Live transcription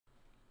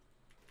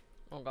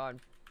Oh god.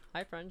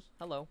 Hi friends,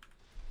 hello.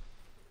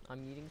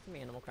 I'm eating some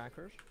animal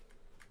crackers.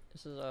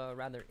 This is a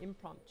rather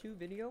impromptu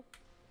video.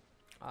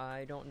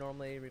 I don't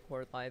normally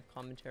record live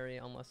commentary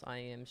unless I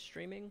am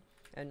streaming,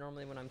 and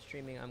normally when I'm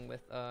streaming I'm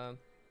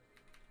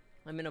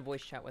in a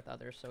voice chat with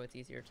others, so it's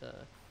easier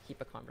to keep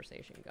a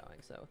conversation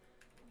going. So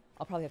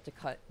I'll probably have to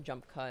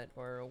jump cut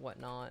or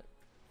whatnot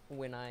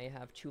when I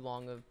have too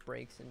long of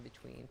breaks in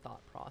between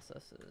thought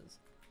processes.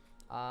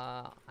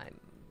 I'm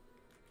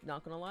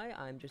not gonna lie,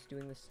 I'm just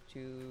doing this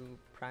to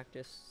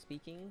practice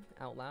speaking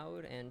out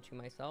loud and to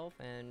myself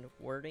and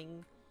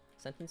wording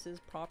sentences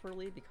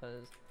properly,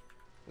 because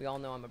we all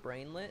know I'm a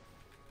brainlet.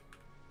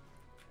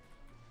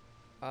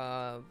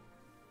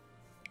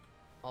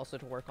 Also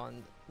to work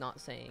on not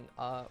saying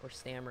or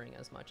stammering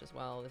as much as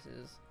well. This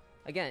is,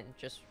 again,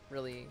 just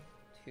really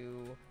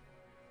to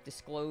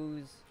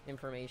disclose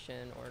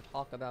information or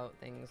talk about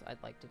things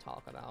I'd like to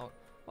talk about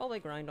while I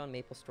grind on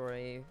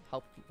MapleStory,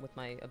 help with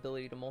my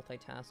ability to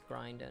multitask,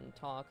 grind, and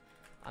talk.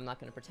 I'm not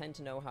going to pretend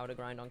to know how to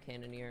grind on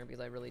Cannoneer, because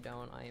I really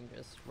don't. I am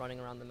just running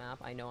around the map.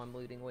 I know I'm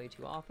looting way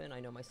too often. I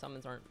know my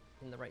summons aren't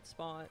in the right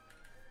spot.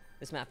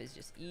 This map is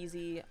just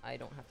easy. I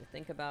don't have to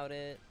think about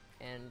it,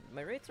 and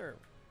my rates are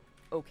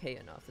okay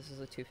enough. This is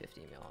a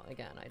 250 mil.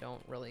 Again, I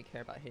don't really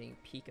care about hitting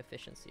peak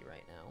efficiency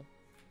right now.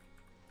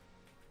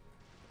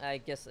 I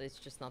guess it's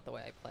just not the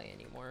way I play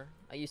anymore.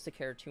 I used to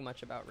care too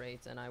much about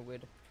rates, and I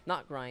would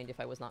not grind if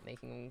I was not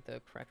making the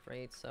correct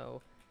rates.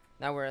 So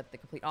now we're at the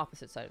complete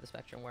opposite side of the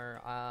spectrum,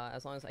 where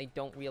as long as I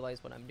don't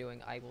realize what I'm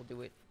doing, I will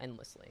do it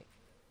endlessly.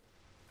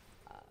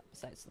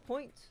 Besides the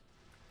point.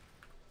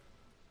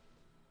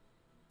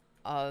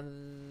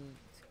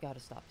 Gotta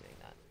stop doing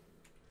that.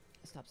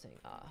 Stop saying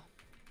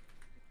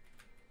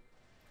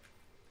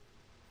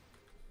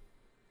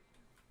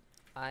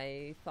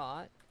I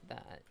thought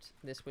that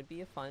this would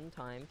be a fun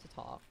time to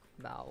talk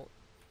about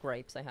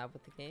gripes I have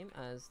with the game,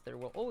 as there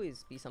will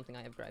always be something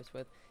I have gripes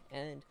with,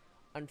 and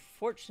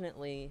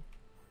unfortunately,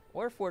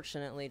 or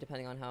fortunately,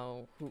 depending on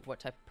what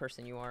type of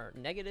person you are,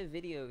 negative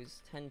videos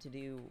tend to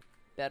do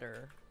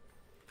better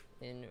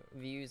in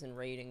views and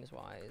ratings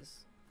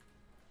wise.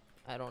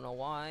 I don't know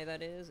why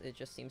that is. It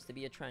just seems to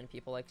be a trend.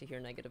 People like to hear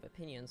negative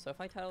opinions. So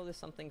if I title this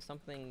something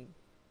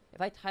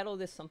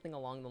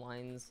along the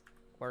lines,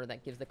 or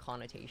that gives the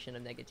connotation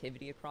of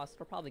negativity across,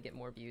 it'll probably get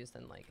more views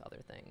than like other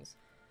things.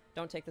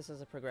 Don't take this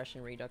as a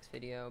progression redux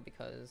video,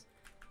 because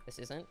this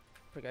isn't.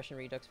 Progression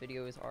redux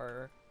videos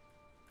are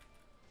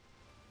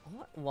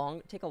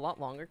take a lot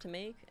longer to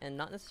make, and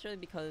not necessarily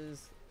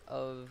because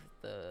of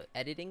the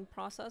editing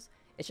process.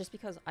 It's just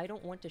because I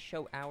don't want to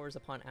show hours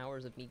upon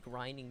hours of me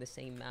grinding the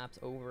same maps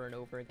over and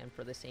over again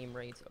for the same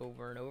rates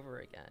over and over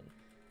again.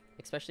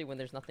 Especially when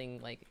there's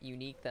nothing like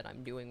unique that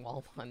I'm doing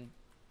while I'm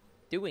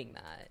doing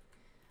that.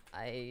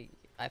 I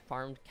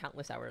farmed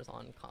countless hours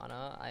on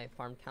Kana, I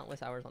farmed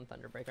countless hours on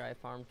Thunderbreaker, I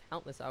farmed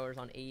countless hours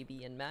on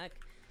AB and Mech.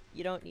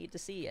 You don't need to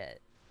see it,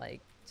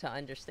 like, to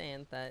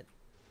understand that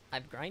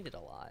I've grinded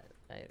a lot.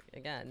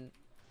 Again,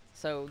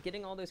 so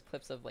getting all those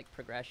clips of, like,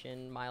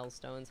 progression,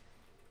 milestones,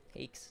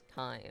 takes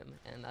time,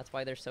 and that's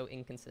why they're so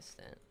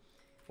inconsistent.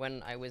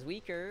 When I was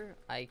weaker,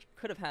 I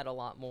could have had a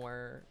lot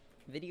more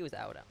videos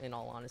out, in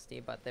all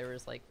honesty, but there were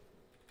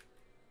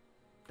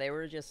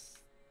just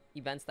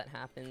events that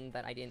happened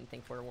that I didn't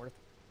think were worth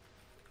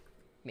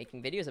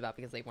making videos about,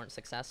 because they weren't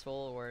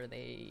successful, or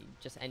they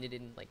just ended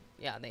in, like,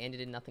 yeah, they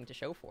ended in nothing to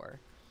show for.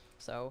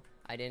 So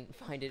I didn't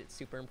find it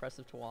super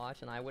impressive to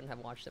watch, and I wouldn't have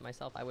watched it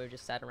myself. I would have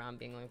just sat around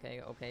being like,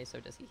 okay, so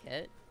does he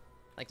hit?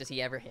 Like, does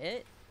he ever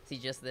hit? Is he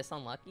just this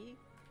unlucky?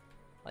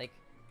 Like,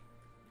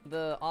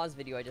 the Oz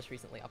video I just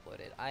recently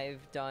uploaded, I've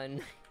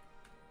done,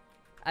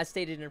 as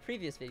stated in a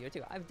previous video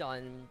too, I've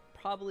done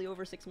probably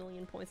over 6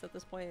 million points at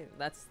this point.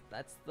 That's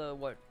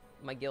what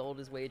my guild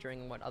is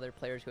wagering, what other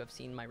players who have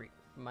seen my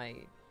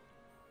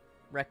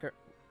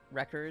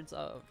records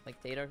of,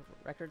 like, data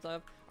records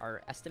of,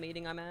 are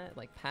estimating I'm at,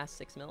 like, past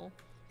 6 mil,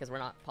 because we're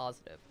not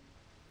positive.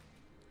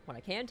 What I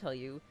can tell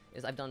you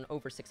is I've done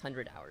over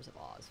 600 hours of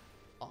Oz.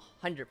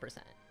 100%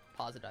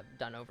 positive I've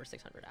done over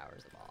 600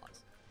 hours of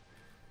Oz.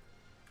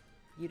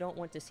 You don't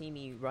want to see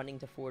me running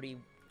to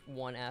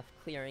 41F,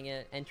 clearing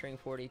it, entering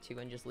 42,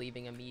 and just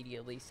leaving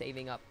immediately,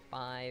 saving up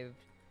 5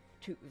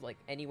 to, like,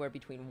 anywhere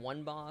between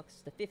 1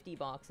 box to 50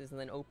 boxes, and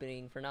then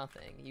opening for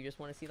nothing. You just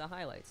want to see the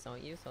highlights,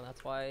 don't you? So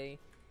that's why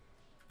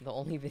the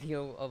only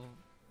video of...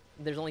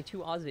 There's only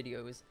 2 Oz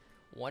videos.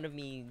 One of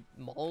me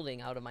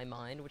molding out of my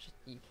mind, which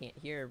you can't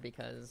hear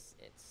because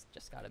it's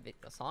just got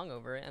a song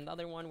over it, and the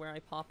other one where I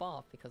pop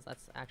off, because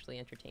that's actually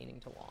entertaining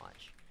to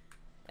watch.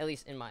 At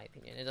least in my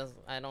opinion.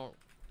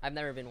 I've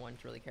never been one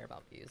to really care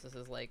about views. This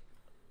is like...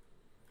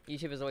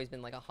 YouTube has always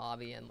been like a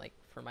hobby, and like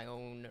for my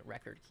own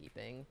record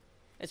keeping.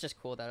 It's just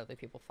cool that other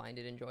people find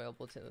it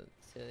enjoyable to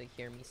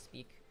hear me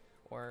speak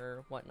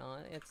or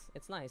whatnot.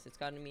 It's nice. It's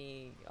gotten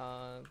me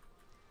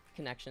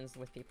connections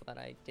with people that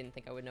I didn't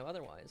think I would know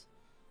otherwise.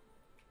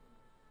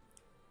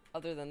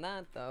 Other than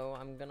that, though,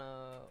 I've been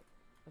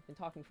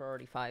talking for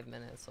already 5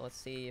 minutes, so let's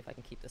see if I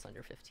can keep this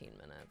under 15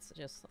 minutes.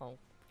 I'll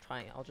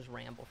I'll just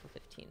ramble for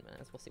 15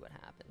 minutes. We'll see what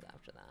happens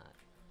after that.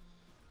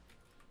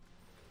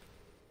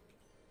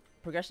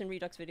 Progression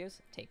Redux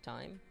videos take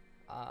time,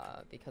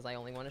 because I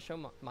only want to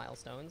show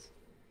milestones,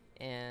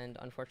 and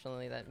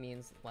unfortunately that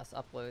means less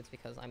uploads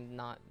because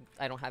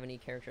I don't have any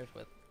characters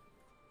with,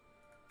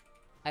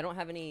 I don't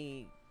have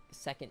any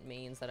second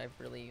mains that I've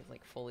really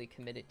like fully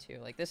committed to.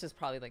 Like this is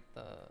probably like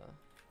the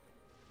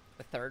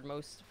third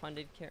most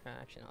funded character.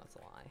 Actually, no, that's a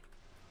lie.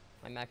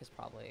 My mech is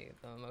probably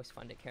the most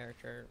funded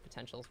character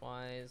potentials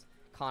wise.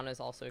 Kana is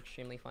also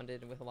extremely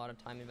funded with a lot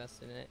of time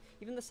invested in it.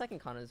 Even the second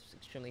Kana is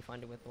extremely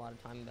funded with a lot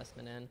of time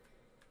investment in.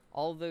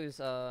 All of those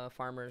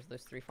farmers,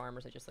 those 3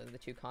 farmers I just said, the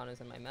 2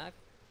 Kanas and my mech,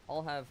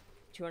 all have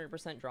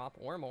 200% drop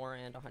or more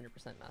and 100%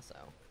 meso.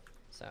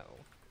 So,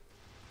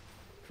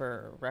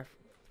 for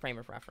frame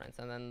of reference.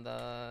 And then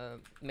the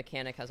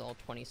mechanic has all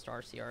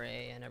 20-star CRA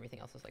and everything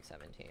else is like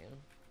 17.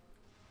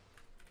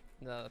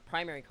 The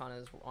primary Kana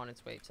is on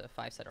its way to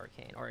 5-set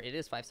arcane, or it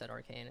is 5-set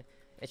arcane.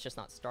 It's just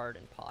not starred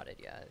and potted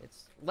yet.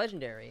 It's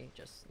legendary,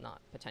 just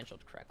not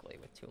potentialed correctly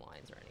with 2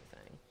 lines or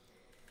anything.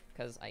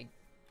 Because I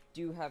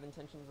do have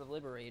intentions of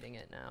liberating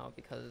it now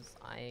because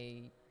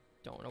I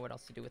don't know what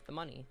else to do with the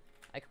money.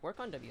 I could work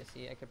on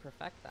WC, I could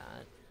perfect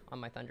that on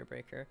my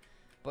Thunderbreaker,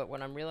 but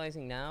what I'm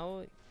realizing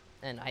now,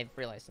 and I've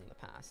realized in the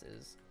past,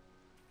 is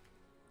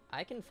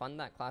I can fund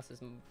that class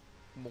as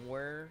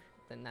more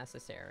than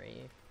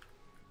necessary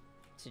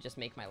to just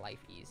make my life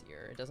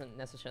easier. It doesn't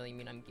necessarily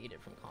mean I'm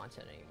gated from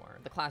content anymore.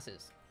 The class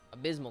is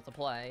abysmal to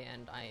play,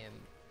 and I am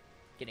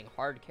getting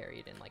hard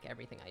carried in like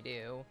everything I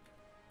do.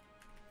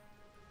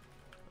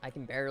 I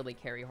can barely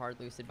carry Hard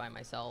Lucid by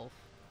myself.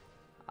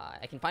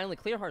 I can finally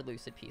clear Hard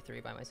Lucid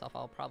P3 by myself.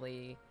 I'll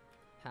probably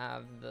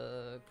have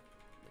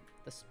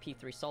this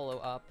P3 solo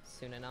up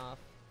soon enough,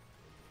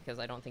 because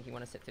I don't think you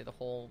want to sit through the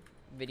whole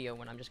video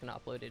when I'm just going to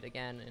upload it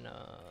again in,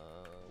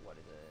 what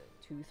is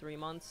it, 2-3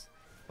 months,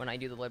 when I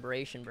do the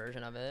Liberation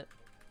version of it.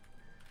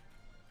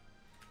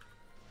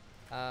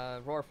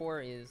 Roar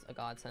 4 is a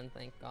godsend,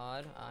 thank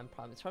God.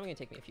 It's probably going to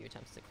take me a few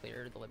attempts to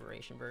clear the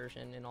Liberation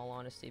version, in all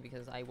honesty,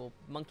 because I will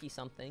monkey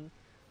something.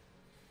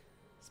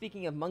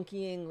 Speaking of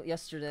monkeying,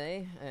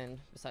 yesterday, and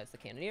besides the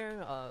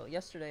Cannoneer,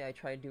 yesterday I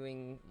tried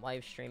doing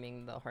live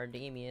streaming the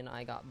Hardamian.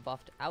 I got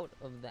buffed out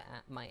of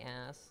my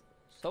ass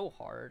so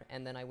hard,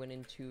 and then I went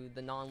into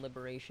the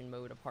non-liberation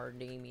mode of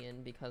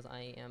Hardamian because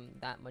I am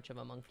that much of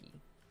a monkey.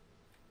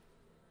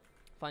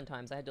 Fun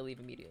times. I had to leave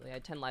immediately. I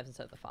had 10 lives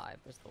instead of the 5,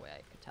 was the way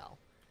I could tell.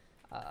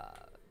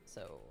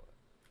 So,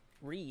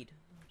 read.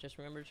 Just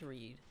remember to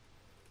read.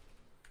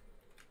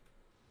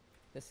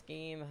 This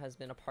game has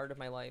been a part of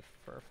my life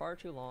for far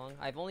too long.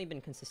 I've only been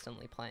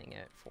consistently playing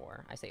it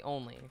for, I say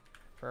only,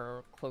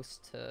 for close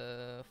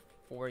to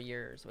 4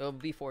 years. It'll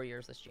be 4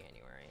 years this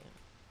January.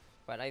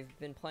 But I've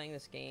been playing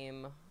this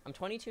game, I'm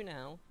 22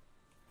 now.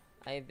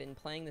 I've been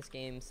playing this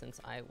game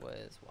since I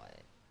was, what?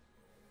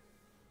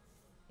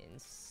 In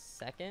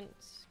 2nd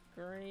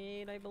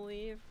grade, I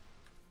believe?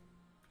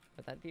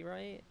 Would that be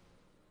right?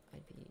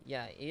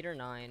 Yeah, 8 or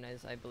 9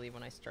 is, I believe,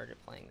 when I started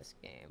playing this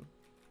game.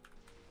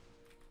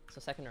 So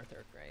 2nd or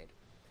 3rd grade.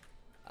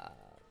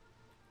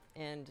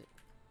 And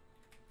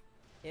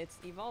it's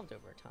evolved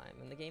over time,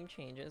 and the game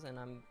changes, and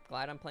I'm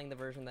glad I'm playing the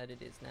version that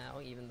it is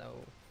now, even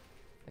though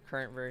the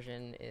current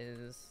version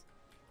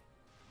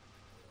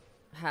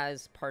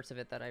has parts of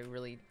it that I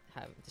really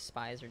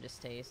despise or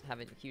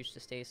have a huge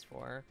distaste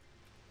for.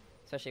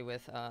 Especially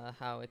with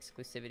how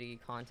exclusive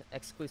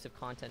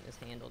content is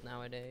handled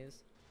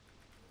nowadays.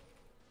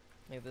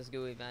 Like this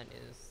GUI event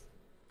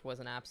was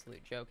an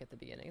absolute joke at the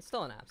beginning. It's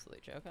still an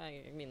absolute joke.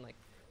 I mean, like,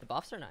 the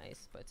buffs are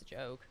nice, but it's a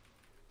joke.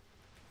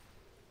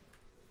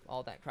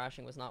 All that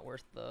crashing was not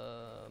worth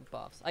the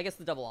buffs. I guess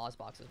the double Oz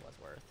boxes was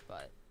worth,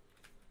 but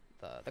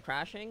the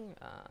crashing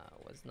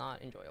was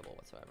not enjoyable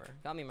whatsoever.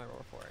 Got me my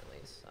Roar 4 at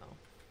least, so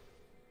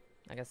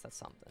I guess that's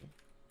something.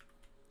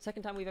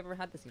 Second time we've ever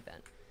had this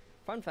event.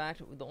 Fun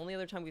fact, the only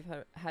other time we've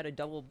had a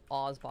double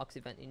Oz box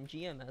event in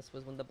GMS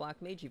was when the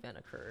Black Mage event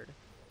occurred.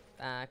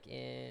 Back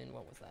in,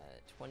 what was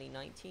that,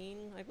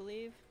 2019, I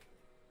believe?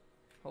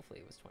 Hopefully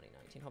it was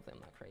 2019. Hopefully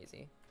I'm not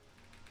crazy.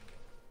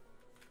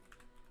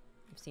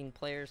 I've seen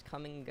players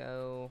come and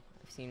go.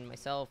 I've seen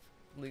myself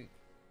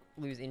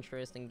lose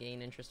interest and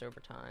gain interest over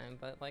time,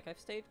 but, like, I've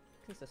stayed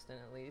consistent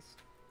at least.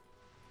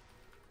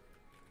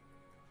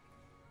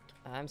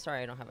 I'm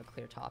sorry I don't have a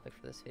clear topic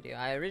for this video.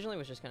 I originally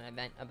was just going to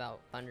vent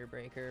about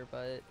Thunderbreaker,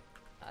 but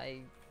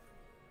I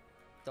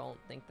don't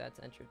think that's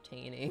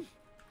entertaining.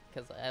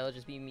 Because it'll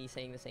just be me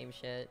saying the same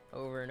shit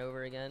over and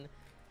over again.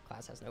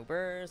 Class has no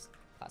burst.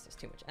 Class has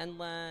too much end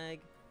lag.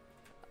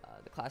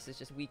 The class is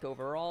just weak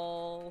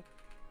overall.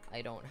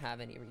 I don't have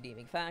any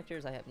redeeming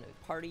factors. I have no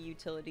party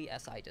utility.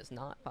 SI does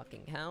not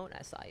fucking count.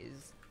 SI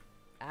is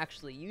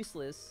actually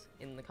useless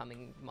in the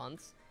coming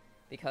months,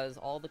 because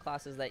all the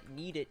classes that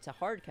need it to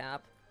hard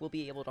cap will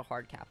be able to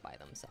hard cap by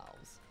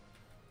themselves.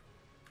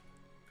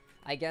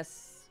 I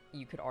guess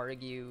you could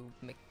argue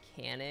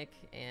Mechanic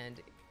and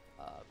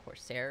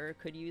Corsair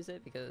could use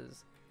it,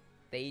 because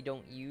they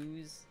don't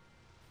use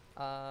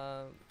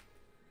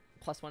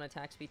 +1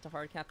 attack speed to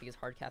hard cap because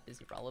hard cap is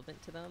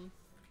irrelevant to them,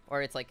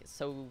 or it's like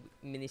so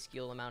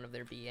minuscule amount of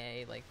their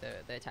BA, like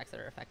the attacks that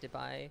are affected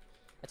by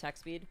attack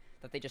speed,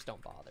 that they just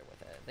don't bother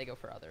with it. They go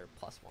for other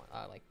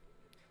 +1, like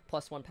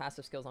 +1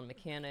 passive skills on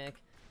mechanic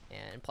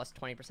and plus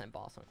 20%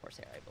 boss on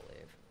Corsair, I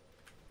believe.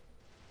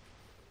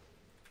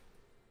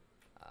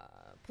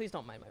 Please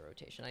don't mind my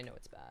rotation. I know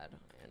it's bad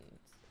and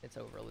it's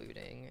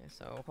overlooting,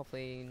 so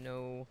hopefully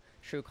no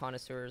true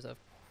connoisseurs of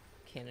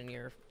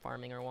Cannoneer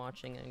farming are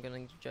watching and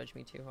going to judge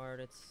me too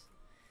hard.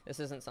 This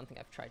isn't something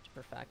I've tried to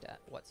perfect at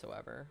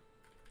whatsoever.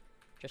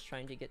 Just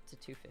trying to get to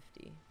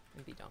 250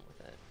 and be done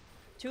with it.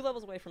 2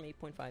 levels away from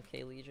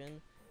 8.5k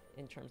Legion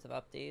in terms of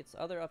updates.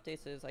 Other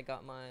updates is I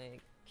got my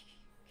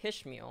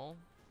Kishmeal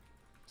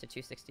to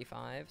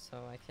 265,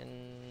 so I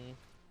can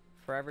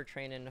forever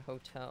train in not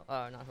Hotel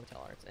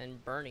Arts,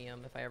 and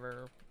Burnium if I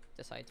ever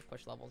decide to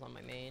push levels on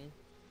my main.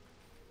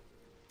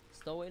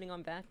 Still waiting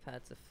on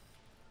backpats if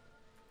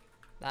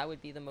that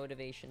would be the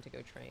motivation to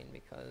go train,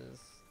 because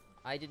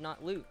I did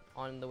not loot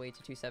on the way to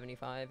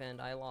 275 and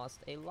I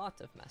lost a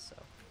lot of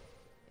meso.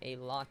 A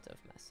lot of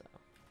meso.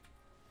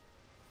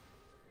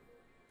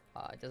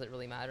 Does it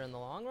really matter in the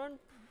long run?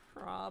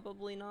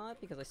 Probably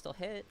not, because I still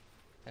hit.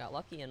 I got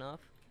lucky enough.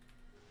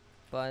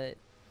 But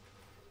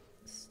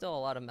still a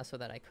lot of meso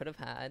that I could have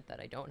had that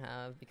I don't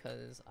have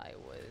because I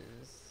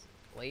was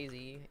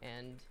lazy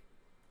and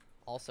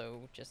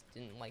also just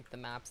didn't like the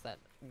maps that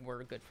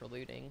were good for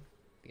looting,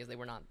 because they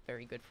were not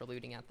very good for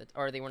looting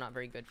or they were not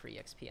very good for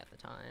EXP at the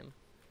time,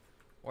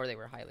 or they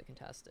were highly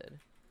contested.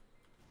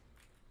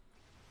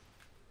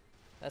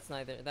 That's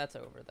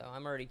over though.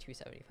 I'm already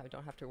 275.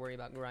 Don't have to worry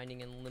about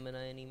grinding in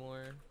Limina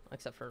anymore,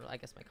 except for I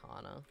guess my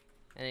Kana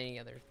and any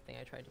other thing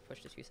I tried to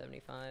push to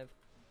 275.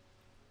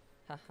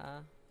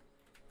 Haha.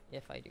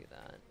 If I do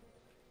that,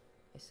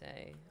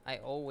 I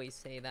always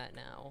say that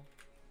now.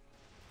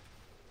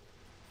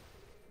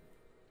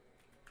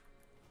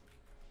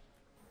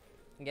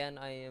 Again,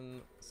 I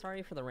am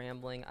sorry for the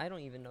rambling. I don't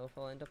even know if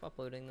I'll end up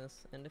uploading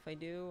this, and if I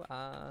do,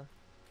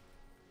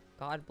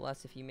 God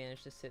bless if you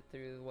manage to sit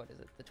through, what is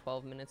it, the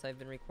 12 minutes I've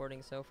been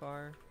recording so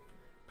far.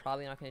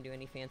 Probably not going to do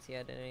any fancy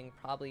editing.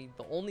 Probably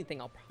the only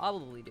thing I'll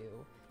probably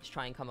do is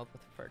try and come up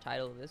with a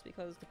title of this,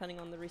 because depending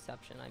on the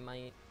reception, I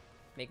might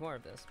make more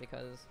of this,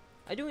 because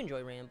I do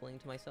enjoy rambling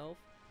to myself,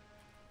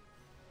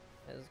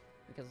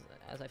 because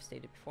as I've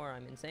stated before,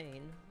 I'm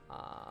insane.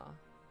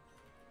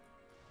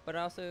 But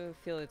I also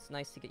feel it's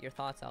nice to get your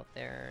thoughts out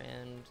there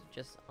and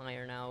just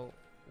iron out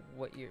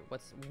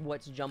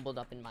what's jumbled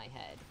up in my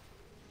head,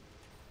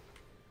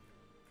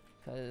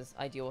 because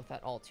I deal with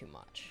that all too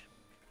much.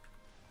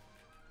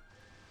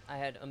 I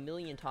had a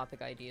million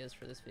topic ideas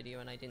for this video,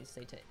 and I didn't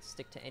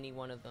stick to any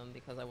one of them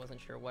because I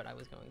wasn't sure what I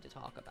was going to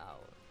talk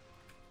about.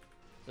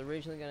 I was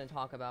originally going to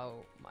talk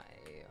about my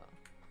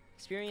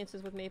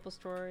experiences with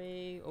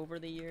MapleStory over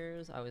the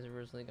years. I was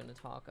originally going to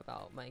talk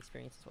about my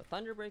experiences with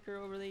Thunderbreaker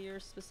over the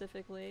years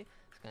specifically.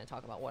 I was going to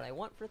talk about what I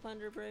want for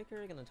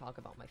Thunderbreaker. Going to talk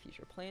about my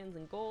future plans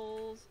and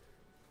goals.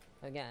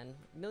 Again,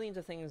 millions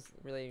of things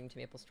relating to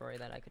MapleStory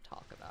that I could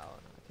talk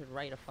about. I could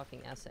write a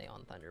fucking essay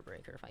on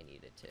Thunderbreaker if I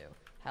needed to.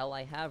 Hell,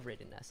 I have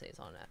written essays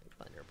on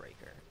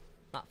Thunderbreaker.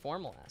 Not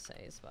formal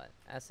essays, but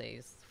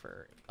essays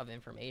of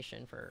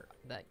information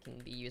that can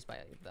be used by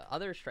the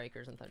other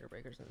strikers and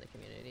Thunderbreakers in the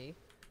community.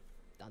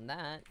 Done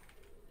that.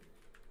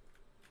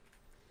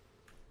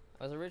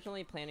 I was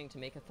originally planning to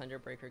make a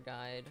Thunderbreaker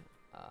guide,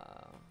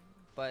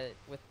 but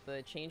with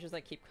the changes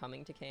that keep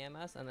coming to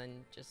KMS and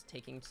then just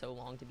taking so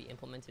long to be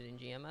implemented in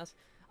GMS,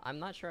 I'm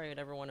not sure I would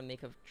ever want to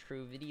make a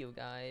true video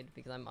guide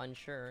because I'm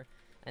unsure.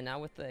 And now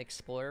with the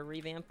Explorer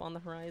revamp on the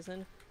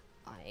horizon,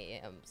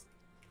 I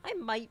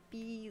might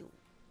be...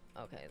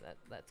 Okay,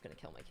 that's gonna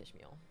kill my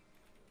Kishmeal.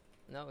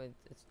 No,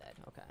 it's dead.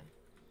 Okay.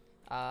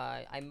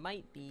 I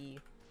might be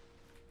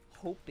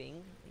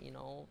hoping,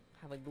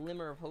 have a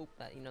glimmer of hope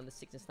that, the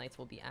Cygnus Knights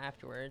will be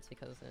afterwards,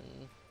 because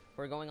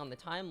we're going on the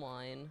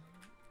timeline.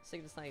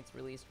 Cygnus Knights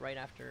released right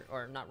after,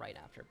 or not right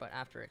after, but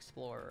after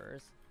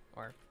Explorers,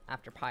 or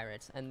after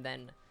Pirates, and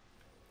then,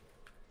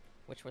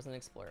 which was an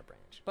Explorer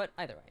branch. But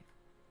either way,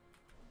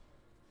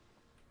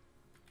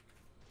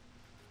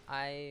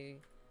 I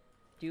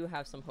do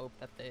have some hope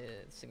that the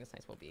Cygnus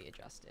Knights will be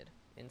adjusted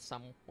in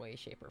some way,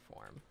 shape, or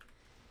form.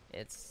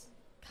 It's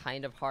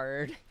kind of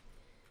hard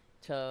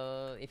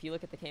to, if you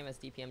look at the KMS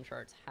DPM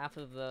charts, half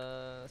of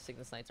the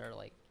Cygnus Knights are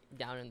like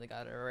down in the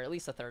gutter, or at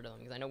least a third of them,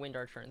 because I know Wind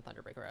Archer and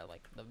Thunderbreaker are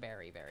like the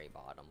very, very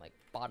bottom, like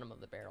bottom of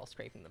the barrel,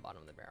 scraping the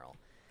bottom of the barrel.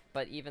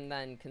 But even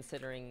then,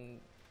 considering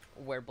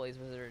where Blaze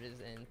Wizard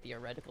is in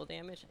theoretical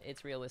damage,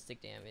 its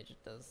realistic damage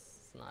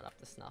does not up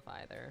to snuff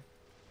either.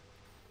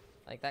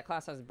 Like, that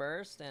class has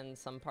burst and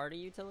some party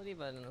utility,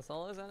 but in the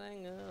solo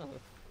setting, ugh.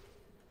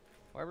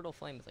 Orbital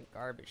Flame is a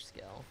garbage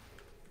skill.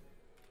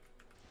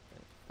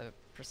 The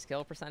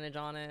skill percentage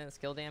on it,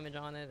 skill damage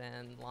on it,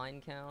 and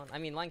line count. I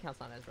mean, line count's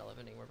not as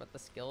relevant anymore, but the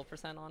skill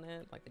percent on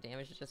it, like the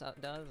damage it just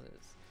does,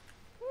 is...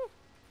 Whew,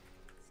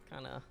 it's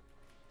kind of...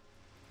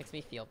 makes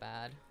me feel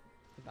bad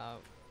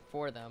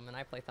for them, and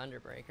I play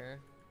Thunderbreaker.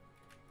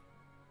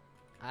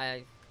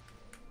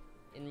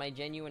 in my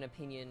genuine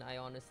opinion, I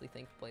honestly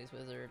think Blaze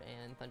Wizard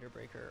and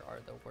Thunderbreaker are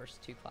the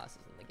worst two classes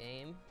in the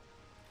game.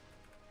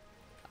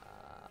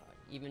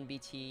 Even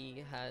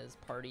BT has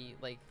party,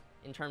 like,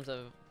 in terms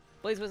of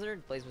Blaze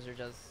Wizard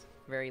does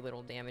very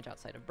little damage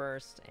outside of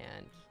burst,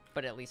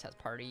 but at least has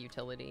party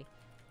utility.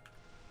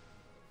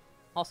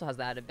 Also has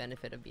the added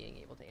benefit of being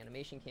able to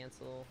animation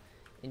cancel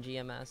in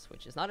GMS,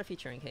 which is not a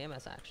feature in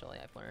KMS actually,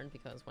 I've learned,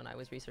 because when I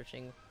was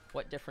researching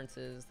what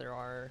differences there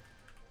are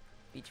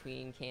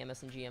between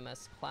KMS and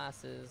GMS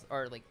classes,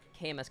 or like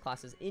KMS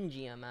classes in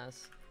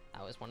GMS,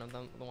 that was one of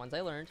them, the ones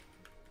I learned,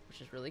 which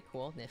is really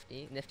cool,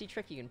 nifty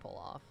trick you can pull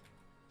off.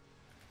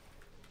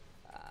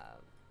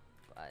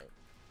 But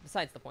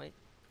besides the point,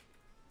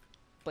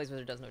 Blaze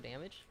Wizard does no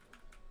damage.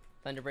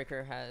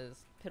 Thunderbreaker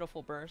has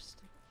pitiful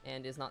burst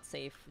and is not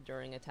safe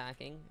during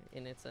attacking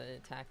in its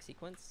attack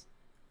sequence.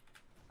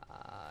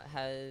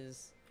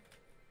 Has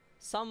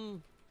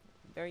some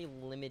very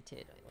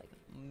limited, like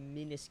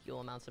minuscule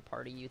amounts of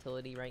party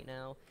utility right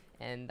now,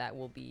 and that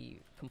will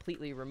be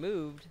completely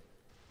removed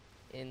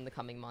in the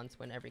coming months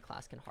when every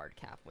class can hard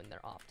cap when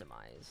they're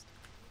optimized.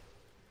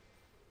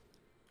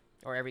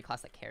 Or every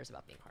class that cares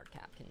about being hard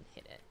capped can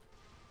hit it.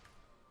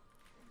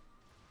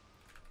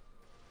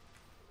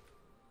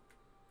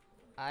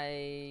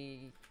 I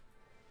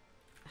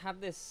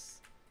have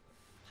this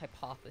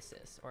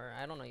hypothesis, or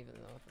I don't even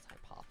know if it's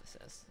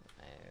hypothesis.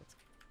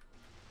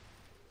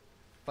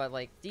 But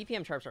like,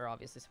 DPM charts are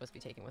obviously supposed to be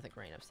taken with a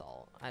grain of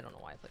salt. I don't know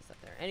why I placed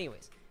that there.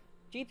 Anyways,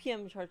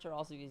 GPM charts are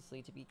also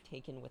obviously to be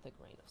taken with a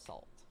grain of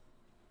salt.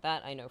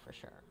 That I know for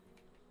sure.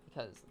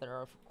 Because there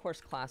are, of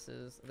course,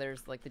 classes,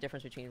 there's like the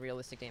difference between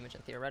realistic damage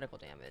and theoretical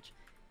damage.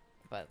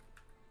 But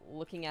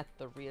looking at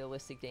the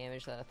realistic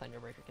damage that a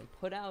Thunderbreaker can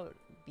put out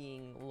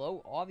being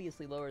low,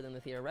 obviously lower than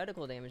the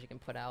theoretical damage it can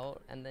put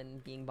out, and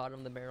then being bottom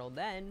of the barrel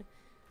then,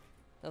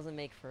 doesn't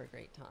make for a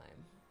great time.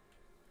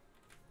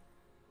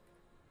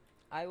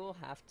 I will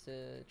have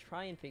to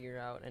try and figure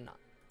out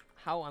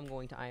how I'm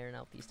going to iron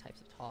out these types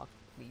of talk,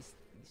 these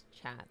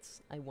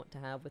chats I want to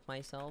have with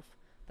myself,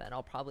 that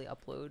I'll probably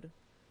upload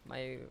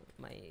my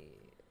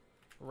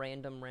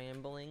random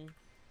rambling.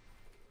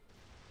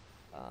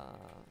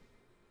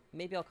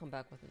 Maybe I'll come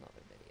back with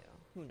another video.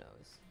 Who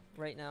knows?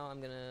 Right now,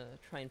 I'm gonna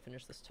try and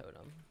finish this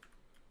totem,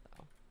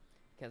 though,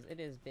 because it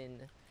has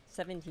been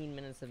 17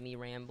 minutes of me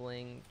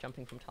rambling,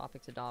 jumping from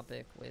topic to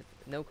topic with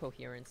no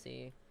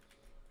coherency,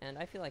 and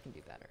I feel I can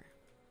do better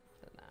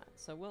than that.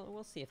 So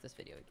we'll see if this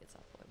video gets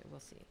uploaded.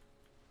 We'll see.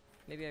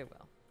 Maybe I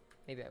will.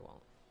 Maybe I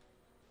won't.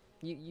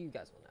 You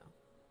guys will know.